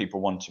know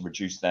people want to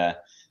reduce their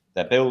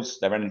bills,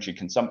 their energy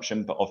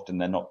consumption, but often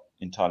they're not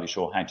entirely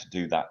sure how to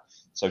do that.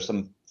 So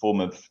some form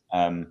of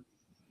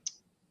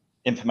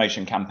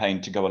information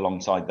campaign to go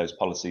alongside those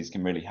policies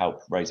can really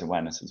help raise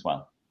awareness as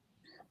well.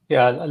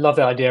 Yeah, I love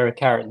the idea of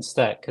carrot and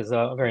stick, because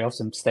very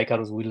often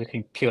stakeholders will be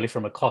looking purely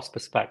from a cost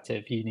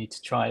perspective. You need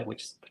to try it,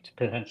 which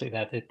potentially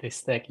this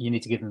stick. You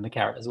need to give them the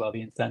carrot as well,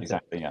 the incentive.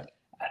 Exactly, yeah.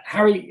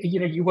 Harry,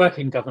 you work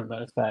in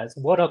government affairs.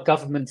 What are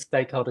government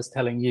stakeholders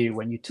telling you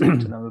when you talk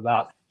to them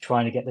about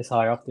trying to get this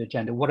higher up the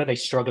agenda? What are they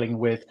struggling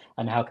with,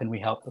 and how can we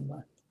help them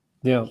there?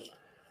 Yeah,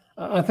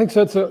 I think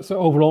so. So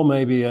overall,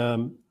 maybe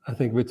I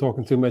think we're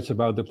talking too much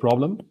about the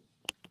problem.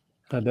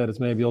 And that is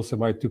maybe also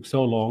why it took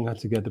so long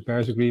to get the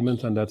Paris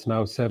Agreement, and that's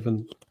now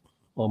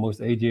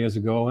almost 8 years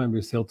ago, and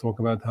we still talk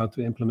about how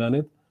to implement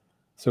it.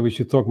 So we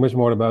should talk much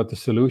more about the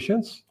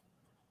solutions.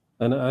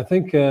 And I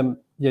think,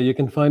 you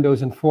can find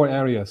those in 4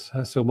 areas.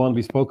 So one,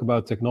 we spoke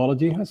about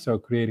technology, so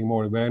creating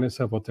more awareness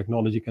of what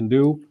technology can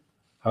do,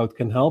 how it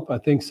can help. I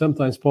think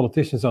sometimes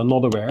politicians are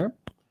not aware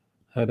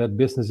that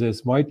business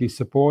is widely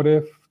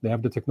supportive. They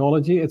have the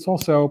technology. It's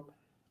also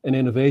an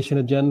innovation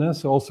agenda,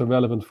 so also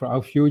relevant for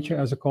our future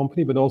as a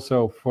company, but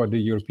also for the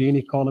European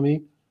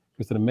economy,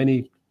 because there are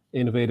many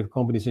innovative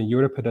companies in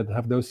Europe that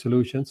have those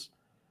solutions.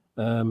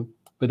 But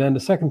then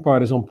the second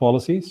part is on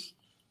policies,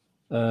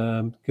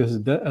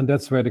 because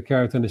that's where the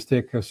carrot and the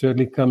stick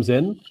certainly comes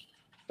in.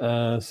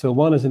 So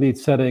one is indeed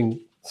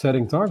setting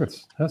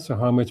targets, so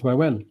how much by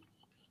when.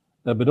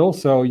 But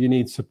also you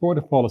need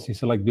supportive policies,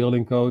 so like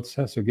building codes,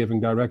 so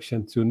giving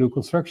direction to new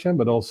construction,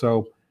 but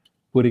also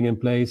putting in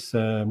place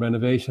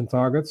renovation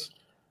targets.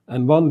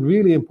 And one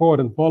really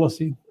important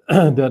policy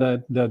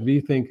that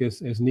we think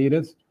is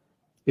needed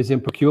is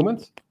in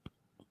procurement,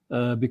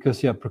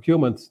 because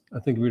procurement, I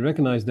think we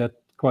recognize that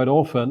quite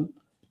often,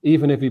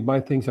 even if we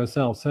buy things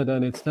ourselves,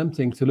 then it's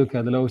tempting to look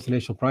at the lowest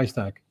initial price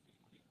tag.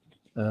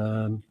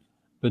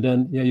 But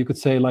then you could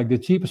say like the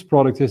cheapest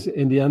product is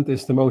in the end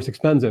is the most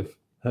expensive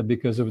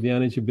because of the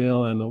energy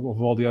bill and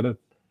of all the other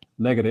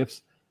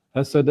negatives.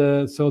 So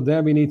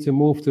there we need to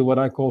move to what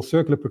I call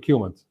circular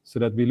procurement, so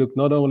that we look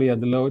not only at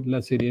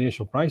let's say the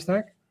initial price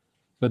tag,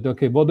 but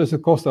okay, what does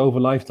it cost over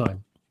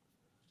lifetime?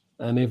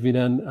 And if we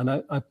then, and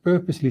I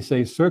purposely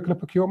say circular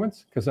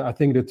procurement, because I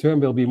think the term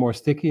will be more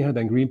sticky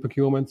than green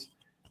procurement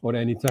or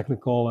any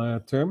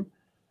technical term.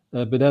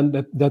 But then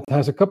that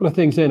has a couple of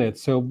things in it.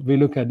 So we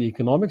look at the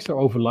economics, so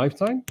over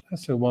lifetime.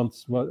 So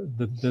once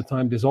the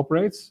time this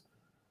operates,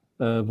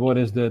 what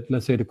is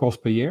let's say the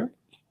cost per year?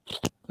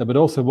 But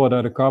also what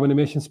are the carbon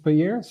emissions per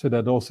year, so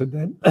that also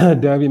then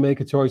there we make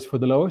a choice for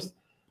the lowest.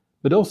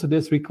 But also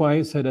this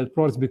requires that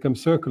products become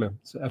circular.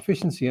 So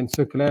efficiency and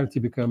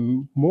circularity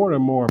become more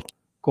and more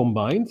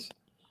combined,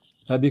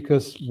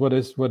 because what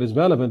is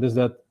relevant is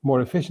that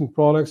more efficient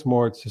products,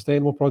 more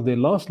sustainable products, they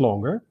last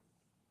longer,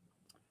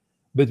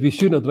 but we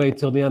should not wait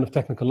till the end of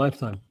technical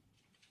lifetime.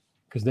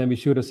 because then we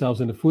shoot ourselves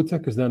in the foot,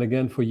 because then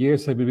again, for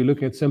years, we'll be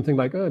looking at something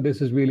like, oh,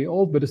 this is really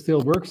old, but it still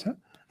works.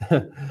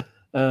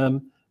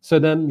 So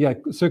then, yeah,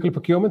 circular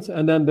procurement.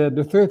 And then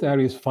the third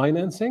area is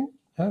financing.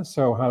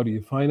 So how do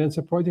you finance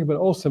a project? But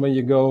also when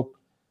you go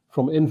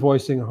from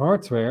invoicing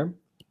hardware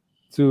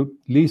to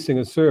leasing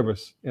a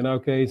service. In our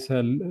case,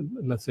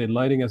 let's say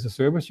lighting as a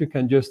service, you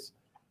can just,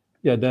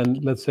 then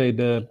let's say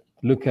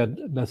look at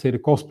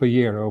the cost per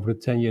year over a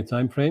 10-year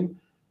time frame,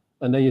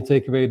 and then you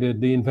take away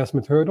the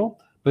investment hurdle.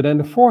 But then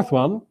the fourth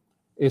one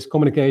is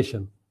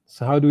communication.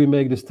 So how do we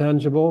make this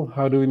tangible?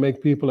 How do we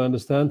make people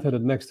understand that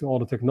next to all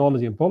the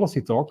technology and policy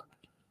talk,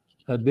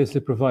 this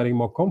is providing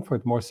more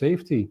comfort, more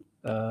safety,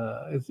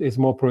 it's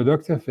more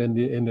productive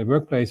in the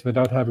workplace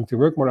without having to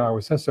work more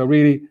hours. So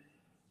really,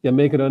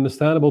 make it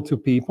understandable to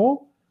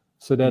people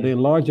so that in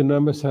larger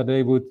numbers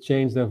they would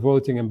change their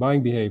voting and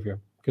buying behavior,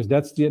 because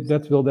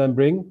that will then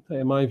bring,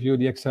 in my view,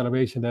 the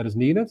acceleration that is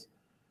needed.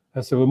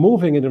 So we're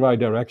moving in the right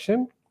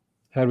direction.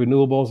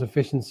 Renewables,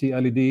 efficiency,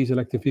 LEDs,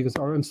 electric vehicles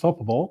are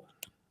unstoppable,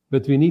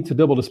 but we need to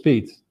double the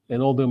speed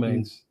in all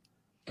domains.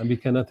 And we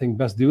can, I think,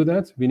 best do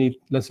that. We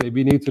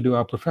need to do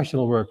our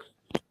professional work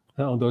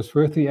on those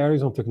first three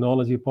areas, on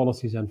technology,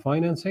 policies, and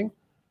financing.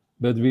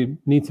 But we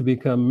need to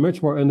become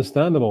much more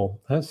understandable.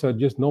 So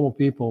just normal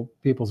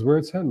people's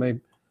words. Maybe,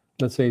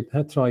 let's say,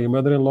 try your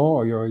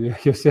mother-in-law or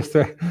your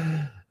sister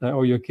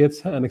or your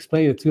kids and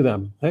explain it to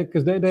them.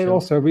 Because they're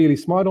also really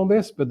smart on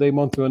this, but they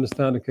want to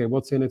understand, okay,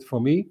 what's in it for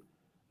me?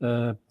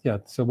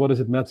 So what does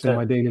it matter in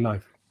my daily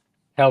life?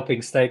 Helping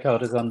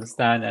stakeholders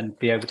understand and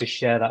be able to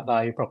share that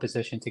value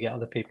proposition to get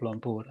other people on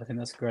board. I think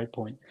that's a great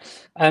point.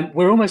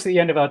 We're almost at the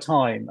end of our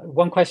time.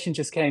 One question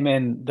just came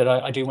in that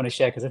I do want to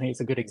share because I think it's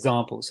a good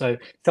example. So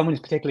someone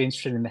who's particularly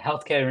interested in the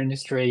healthcare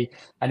industry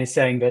and is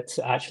saying that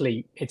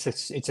actually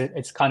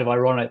it's kind of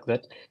ironic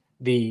that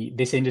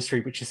this industry,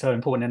 which is so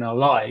important in our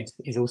lives,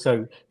 is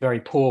also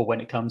very poor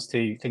when it comes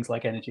to things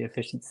like energy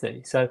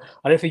efficiency. So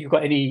I don't think you've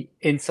got any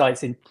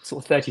insights in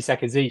sort of 30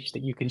 seconds each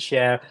that you can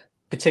share,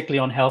 particularly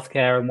on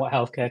healthcare and what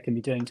healthcare can be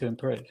doing to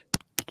improve.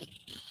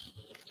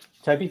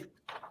 Toby?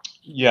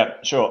 Yeah,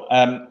 sure.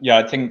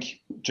 I think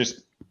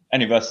just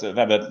any of us that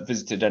have ever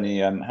visited any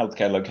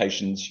healthcare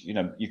locations,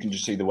 you can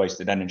just see the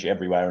wasted energy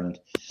everywhere. And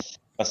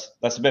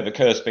that's a bit of a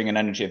curse being an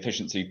energy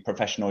efficiency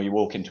professional. You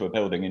walk into a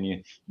building and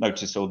you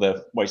notice all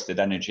the wasted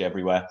energy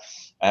everywhere,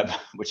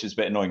 which is a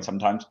bit annoying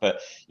sometimes.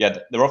 But yeah,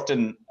 they're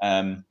often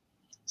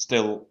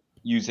still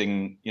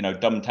using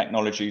dumb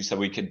technology, so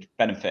we could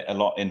benefit a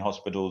lot in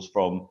hospitals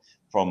from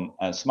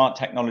smart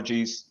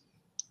technologies.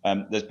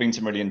 There's been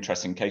some really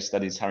interesting case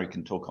studies. Harry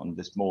can talk on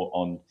this more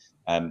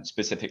on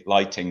specific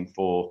lighting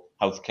for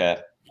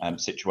healthcare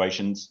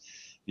situations.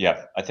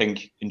 Yeah, I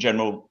think in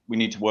general we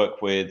need to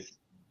work with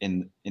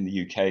in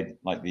the UK,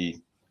 like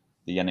the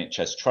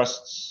NHS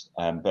trusts,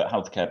 but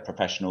healthcare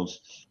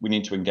professionals, we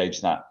need to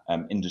engage that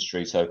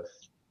industry. So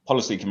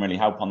policy can really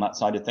help on that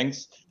side of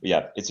things. But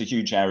yeah, it's a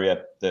huge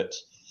area that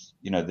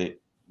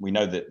we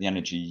know that the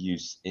energy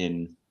use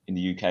in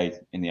the UK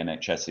in the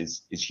NHS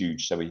is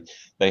huge. So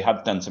they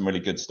have done some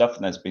really good stuff,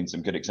 and there's been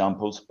some good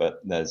examples,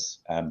 but there's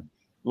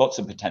lots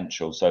of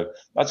potential. So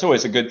that's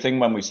always a good thing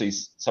when we see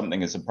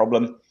something as a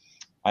problem.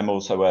 I'm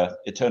also an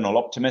eternal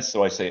optimist,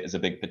 so I see it as a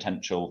big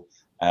potential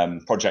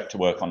project to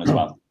work on as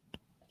well.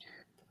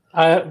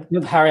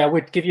 Harry, I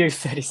would give you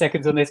 30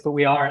 seconds on this, but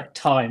we are at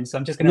time, so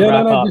I'm just going to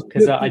wrap up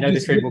because I know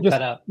this room will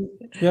cut out.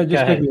 Yeah,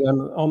 just quickly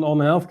on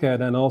healthcare,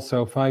 then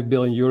also 5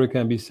 billion euro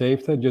can be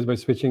saved just by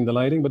switching the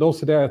lighting. But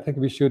also there, I think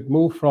we should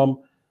move from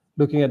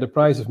looking at the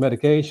price of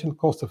medication,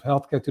 cost of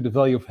healthcare, to the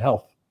value of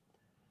health.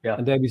 Yeah.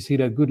 And there we see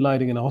that good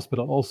lighting in a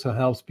hospital also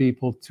helps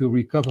people to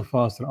recover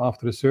faster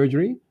after the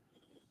surgery.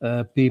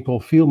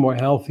 People feel more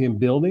healthy in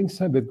buildings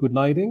with good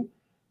lighting.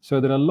 So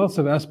there are lots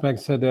of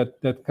aspects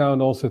that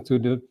count also to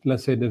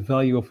the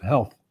value of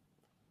health.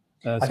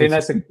 I think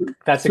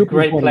that's a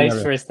great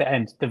place for us to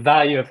end. The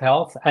value of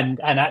health and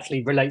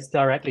actually relates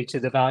directly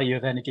to the value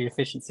of energy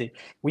efficiency.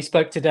 We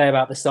spoke today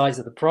about the size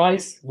of the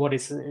prize.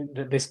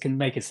 This can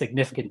make a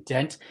significant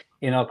dent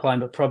in our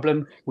climate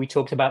problem. We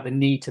talked about the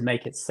need to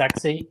make it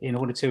sexy in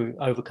order to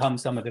overcome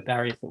some of the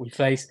barriers that we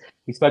face.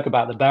 We spoke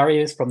about the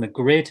barriers from the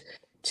grid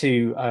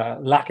to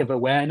lack of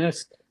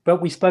awareness,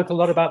 but we spoke a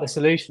lot about the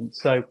solutions.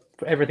 So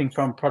everything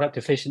from product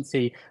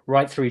efficiency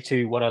right through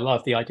to what I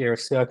love, the idea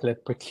of circular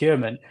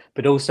procurement,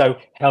 but also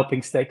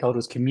helping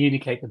stakeholders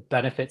communicate the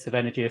benefits of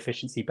energy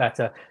efficiency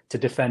better to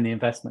defend the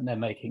investment they're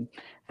making.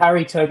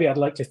 Harry, Toby, I'd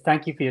like to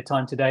thank you for your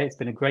time today. It's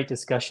been a great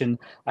discussion,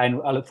 and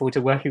I look forward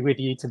to working with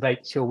you to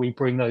make sure we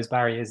bring those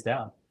barriers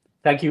down.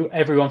 Thank you,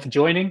 everyone, for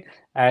joining,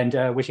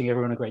 and wishing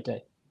everyone a great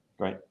day.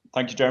 Great.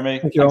 Thank you, Jeremy.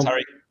 Thanks,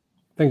 Harry.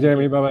 Thanks,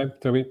 Jeremy. Bye-bye,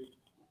 Toby.